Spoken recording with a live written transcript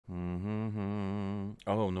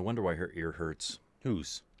Oh, no wonder why her ear hurts.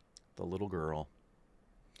 Whose? The little girl.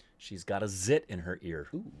 She's got a zit in her ear.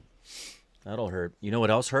 Ooh. That'll hurt. You know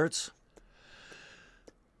what else hurts?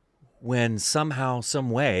 When somehow, some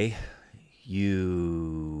way,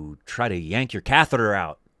 you try to yank your catheter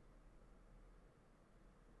out.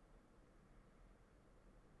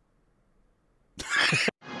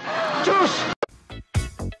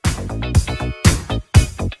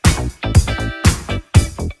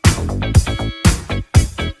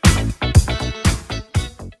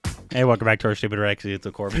 Hey, welcome back to our Stupid Rex. It's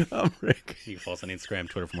a Corbin. I'm Rick. You can follow us on Instagram,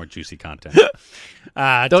 Twitter for more juicy content.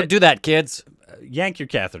 Don't do that, kids. Yank your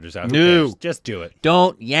catheters out. Who No. cares? Just do it.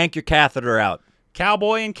 Don't yank your catheter out.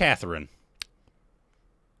 Cowboy and Catherine.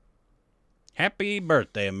 Happy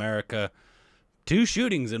birthday, America. 2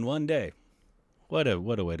 shootings in one day. What a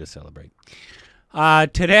way to celebrate.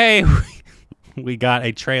 Today, we got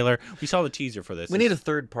a trailer. We saw the teaser for this. We need a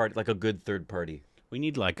third party, like a good third party. We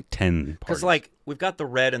need like 10 Because, parties. like, we've got the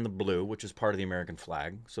red and the blue, which is part of the American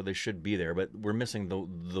flag, so they should be there. But we're missing the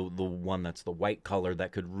one that's the white color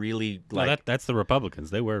that could really, like... No, that's the Republicans.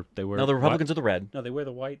 They were. No, the Republicans are the red. No, they wear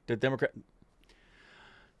the white. The Democrat...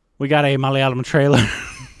 We got a Malayalam trailer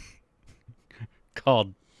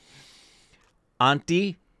called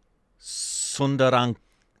Ante Sundaraniki.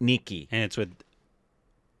 And it's with...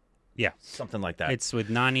 Yeah. Something like that. It's with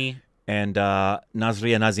Nani. And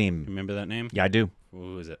Nazriya Nazim. Remember that name? Yeah, I do.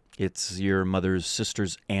 Who is it? It's your mother's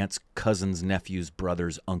sister's aunt's cousin's nephew's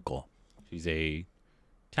brother's uncle. She's a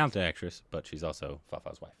talented actress, but she's also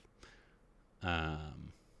Fafa's wife.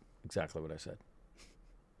 Exactly what I said.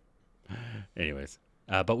 Anyways,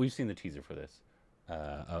 but we've seen the teaser for this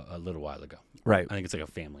a little while ago. Right. I think it's like a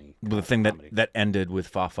family The thing comedy. that ended with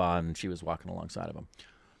Fafa and she was walking alongside of him.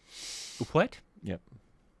 What? Yep.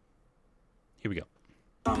 Here we go.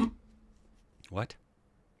 What?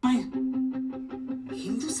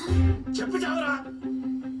 చెప్పు చావరా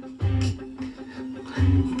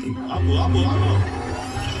ఆపు ఆపు ఆపు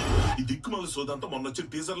ఈ దిక్కుమాల సోదంతా మొన్న వచ్చిన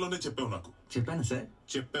teaser లోనే చెప్పావు నాకు చెప్పాను సార్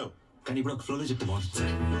చెప్పావు కానీ ఇప్పుడు ఒక ఫ్లోలో చెప్తే బాగుంటుంది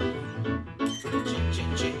సార్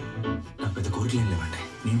నాకు పెద్ద కోరికలు ఏం లేవండి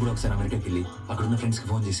నేను కూడా ఒకసారి అమెరికాకి వెళ్ళి అక్కడ ఉన్న ఫ్రెండ్స్ కి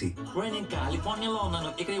ఫోన్ చేసి నేను కాలిఫోర్నియాలో ఉన్నాను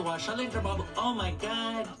ఇక్కడ ఈ వర్షాలు ఏంట్రా బాబు ఓ మై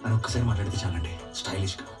గాడ్ అని ఒక్కసారి మాట్లాడితే చాలండి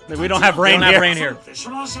స్టైలిష్ గా We don't have rain here.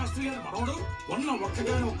 Viswanatha Sastry గారి మనవడు ఉన్న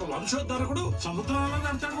ఒక్కగాని ఒక వంశోద్ధారకుడు సముద్రాలను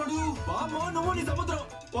నడతాడు వాడు బామ్మో నువ్వు నీ సముద్రం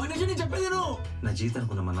ఒక నిమిషం నేను చెప్పేది నువ్వు నా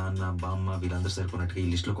జీవితానికి ఉన్న మా నాన్న బామ్మ వీళ్ళందరూ సరిపోయినట్టుగా ఈ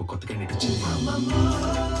లిస్ట్ లో ఒక కొత్త క్యాండిడేట్ వచ్చింది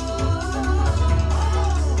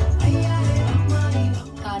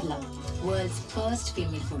కార్లా వరల్డ్స్ ఫస్ట్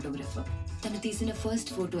ఫీమేల్ ఫోటోగ్రఫర్ తను తీసిన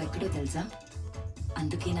ఫస్ట్ ఫోటో ఎక్కడో తెలుసా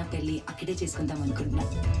అందుకే నా పెళ్లి అక్కడే చేసుకుందాం అనుకుంటున్నా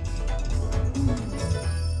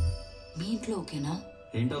మీ ఇంట్లో ఓకేనా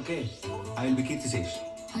ఏంటి ఓకే ఐ విల్ బి కీర్తి శేష్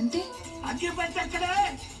అంటే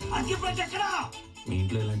మీ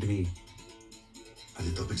ఇంట్లో ఇలాంటివి అది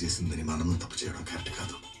తప్పు చేసిందని మనము తప్పు చేయడం కరెక్ట్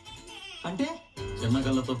కాదు అంటే చిన్న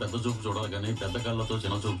కళ్ళతో పెద్ద చూపు చూడాలి కానీ పెద్ద కళ్ళతో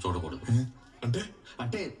చిన్న చూపు చూడకూడదు అంటే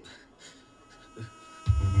అంటే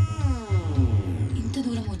ఇంత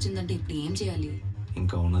దూరం వచ్చిందంటే ఇప్పుడు ఏం చేయాలి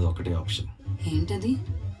ఇంకా ఉన్నది ఒకటే ఆప్షన్ ఏంటది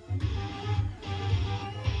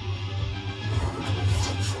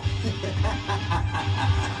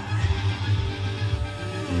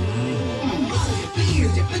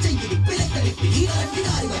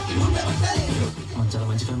మన చాలా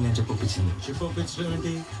మంచి ఫ్యామిలీ అని చెప్పి ఒప్పించింది చెప్పు ఒప్పించడం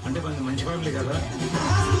ఏంటి అంటే మనది మంచి ఫ్యామిలీ కదా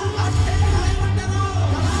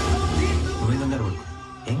నువ్వే కంగారు పడుకో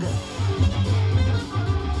ఏం కాదు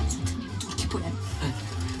దొరికిపోయాను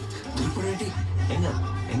దొరికిపోయేంటి ఏం కాదు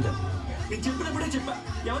ఏం కాదు నేను చెప్పినప్పుడే చెప్పా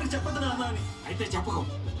ఎవరికి చెప్పదు నాన్న అని అయితే చెప్పకు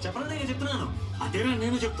చెప్పననే చెప్తున్నాను అదేనా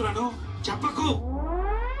నేను చెప్తున్నాను చెప్పకు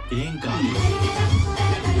ఏం కాదు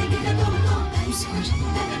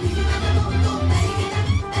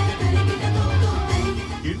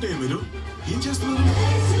ఏంటి మీరు ఏం చేస్తున్నారు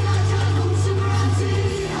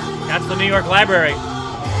That's the New York Library.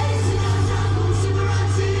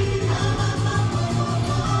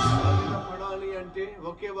 అంటే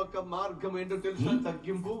ఒకే ఒక్క మార్గం ఏంటో తెలుసా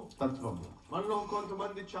తగ్గింపు తత్వము మనలో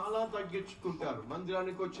కొంతమంది చాలా తగ్గించుకుంటారు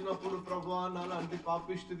మందిరానికి వచ్చినప్పుడు ప్రభువా నాలాంటి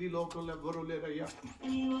పాపిష్టిది లోకంలో ఎవ్వరూ లేరయ్యా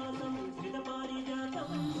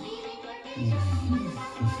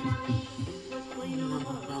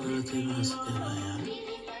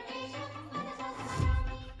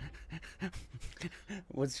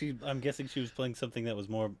Was she? I'm guessing she was playing something that was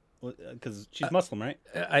more because she's Muslim, right?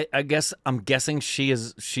 I'm guessing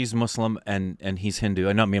she's Muslim and he's Hindu.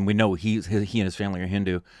 I mean, we know he and his family are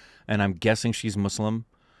Hindu, and I'm guessing she's Muslim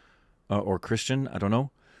or Christian. I don't know.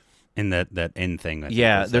 In that end thing.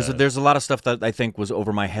 Yeah, there's a lot of stuff that I think was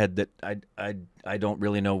over my head that I don't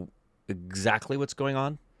really know exactly what's going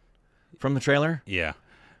on. from the trailer? Yeah.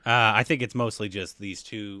 I think it's mostly just these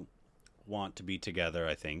two want to be together,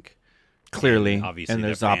 I think. Clearly, And obviously and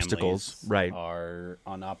there's their obstacles, families right? Are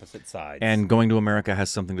on opposite sides. And going to America has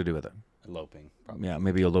something to do with it. eloping, probably. Yeah,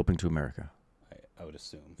 maybe eloping to America. I would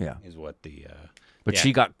assume. Yeah. Is what the. But yeah.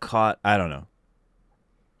 she got caught. I don't know.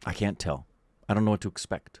 I can't tell. I don't know what to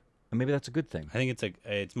expect. And maybe that's a good thing. I think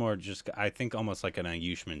it's more just, I think almost like an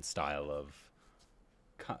Ayushman style of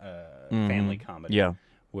family comedy. Yeah.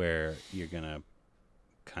 Where you're going to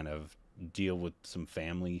kind of deal with some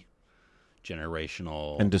family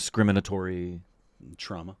generational And discriminatory.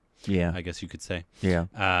 trauma. Yeah. I guess you could say. Yeah.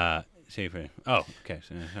 Oh, okay.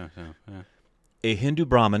 A Hindu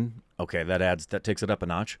Brahmin, okay, that takes it up a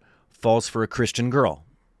notch, falls for a Christian girl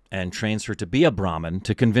and trains her to be a Brahmin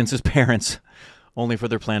to convince his parents, only for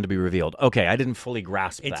their plan to be revealed. Okay, I didn't fully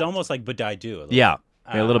grasp It's that. almost like Badai-Do. Yeah,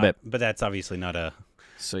 a little bit. But that's obviously not a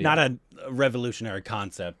So, not a revolutionary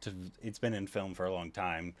concept. It's been in film for a long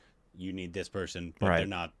time. You need this person, but Right. they're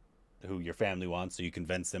not who your family wants, so you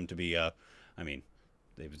convince them to be a, I mean,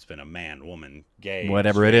 it's been a man, woman, gay,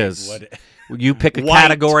 Whatever it straight, is. You pick a White.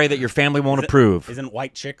 category that your family won't approve. Isn't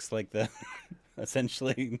white chicks like the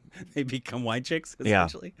essentially they become white chicks Yeah.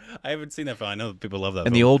 essentially? I haven't seen that film. I know people love that And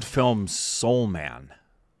film. the old film Soul Man.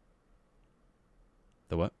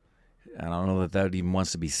 The what? I don't know that even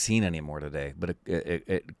wants to be seen anymore today, but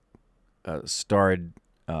it starred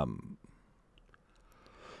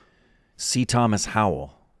C. Thomas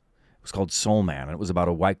Howell. It was called Soul Man, and it was about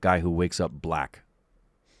a white guy who wakes up black.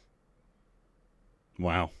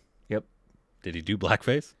 Wow. Yep. Did he do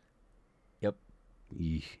blackface? Yep.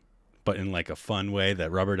 Eek. But in like a fun way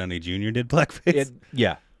that Robert Downey Jr. did blackface?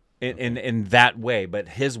 Yeah. In that way, but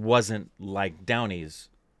his wasn't like Downey's,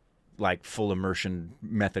 like full immersion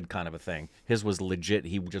method kind of a thing. His was legit.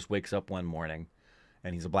 He just wakes up one morning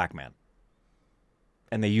and he's a black man.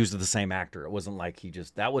 And they used the same actor. It wasn't like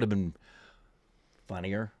that would have been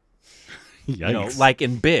funnier. Yikes. You know, like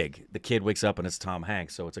in Big, the kid wakes up and it's Tom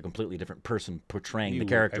Hanks, so it's a completely different person portraying the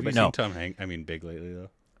character. Have But you no, seen Tom Hanks? I mean, Big lately though.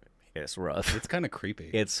 it's rough. It's kind of creepy.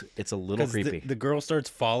 It's a little creepy. The girl starts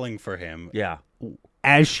falling for him. Yeah,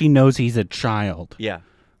 As she knows he's a child. yeah.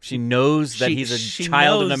 She knows that he's a she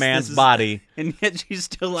child in knows a man's this is- body. And yet she's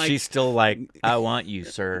still like, She's still like, I want you,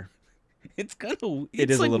 sir. it's kind of, It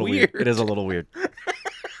is a little weird. It is a little weird.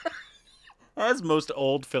 As most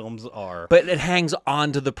old films are. But it hangs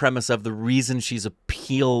on to the premise of the reason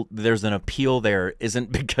there's an appeal there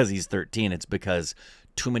isn't because he's 13. It's because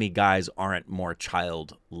too many guys aren't more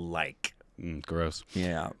childlike. Gross.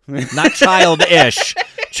 Yeah. Not childish,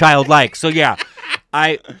 childlike. So yeah,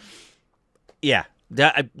 I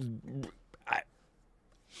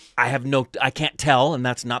can't tell, and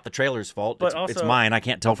that's not the trailer's fault. But It's also- mine. I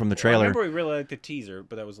can't tell from the I trailer. remember we really liked the teaser,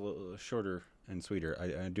 but that was a little shorter and sweeter.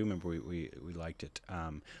 I do remember we liked it.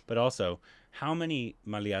 But also, how many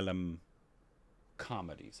Malayalam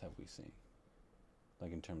comedies have we seen?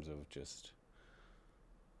 Like in terms of just...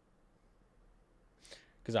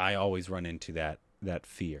 Because I always run into that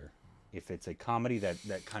fear. If it's a comedy that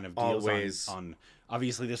kind of deals Always. on...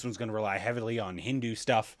 Obviously, this one's going to rely heavily on Hindu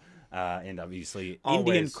stuff. And obviously Always.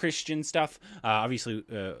 Indian Christian stuff. Obviously,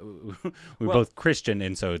 we're both Christian,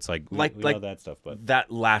 and so it's like we know that stuff. But that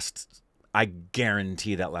last, I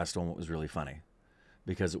guarantee that last one was really funny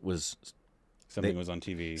because it was something was on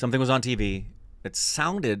TV. something was on TV. It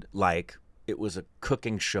sounded like it was a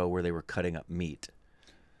cooking show where they were cutting up meat.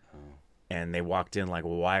 And they walked in like,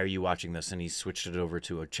 well, why are you watching this? And he switched it over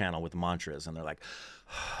to a channel with mantras. And they're like,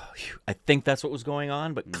 I think that's what was going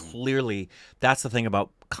on. But clearly, that's the thing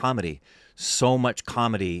about comedy. So much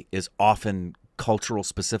comedy is often cultural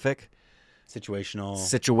specific. Situational.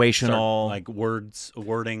 like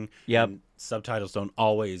wording. Yep. And subtitles don't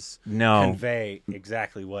always No. convey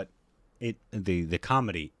exactly what the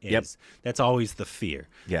comedy is. Yep. That's always the fear.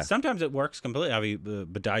 Yeah. Sometimes it works completely. I mean,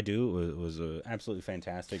 Badai-Do was absolutely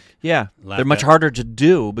fantastic. Yeah. Laughed They're much at. harder to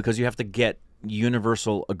do because you have to get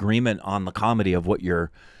universal agreement on the comedy of what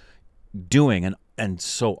you're doing. And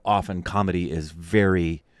so often comedy is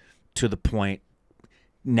very to the point.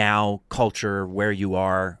 Now, culture, where you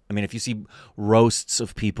are. I mean, if you see roasts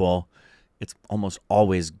of people, it's almost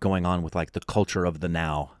always going on with like the culture of the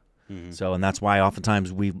now. So, and that's why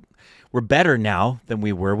oftentimes we're better now than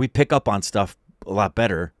we were. We pick up on stuff a lot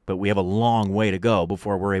better, but we have a long way to go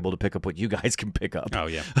before we're able to pick up what you guys can pick up. Oh,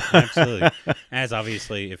 yeah, absolutely. As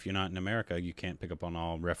obviously, if you're not in America, you can't pick up on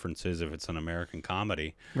all references if it's an American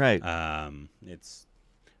comedy. Right. It's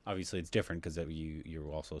obviously it's different because you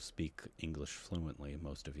also speak English fluently,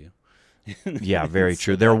 most of you. Yeah, very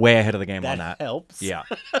true. They're way ahead of the game on that. helps. Yeah.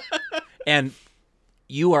 And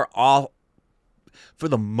you are all for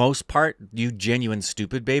the most part, you genuine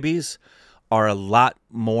stupid babies are a lot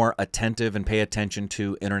more attentive and pay attention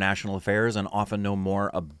to international affairs and often know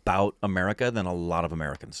more about America than a lot of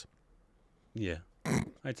Americans. Yeah,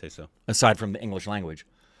 I'd say so. Aside from the English language.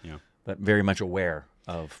 Yeah. But very much aware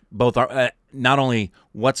of both our, not only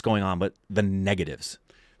what's going on, but the negatives.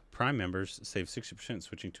 Prime members save 60%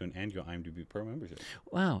 switching to an annual IMDb Pro membership.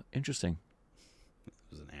 Wow, interesting. It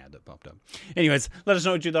was an ad that popped up. Anyways, let us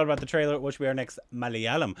know what you thought about the trailer. What should be our next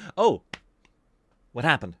Malayalam? Oh, What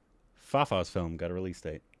happened? Fafa's film got a release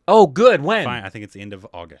date. Oh, good. When? I think it's the end of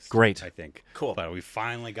August. Great. I think. Cool. But we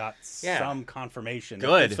finally got Yeah. some confirmation that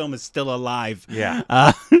Good. this film is still alive.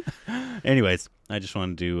 Yeah. Anyways, I just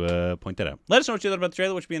wanted to point that out. Let us know what you thought about the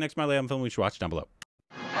trailer. What should be the next Malayalam film we should watch down below.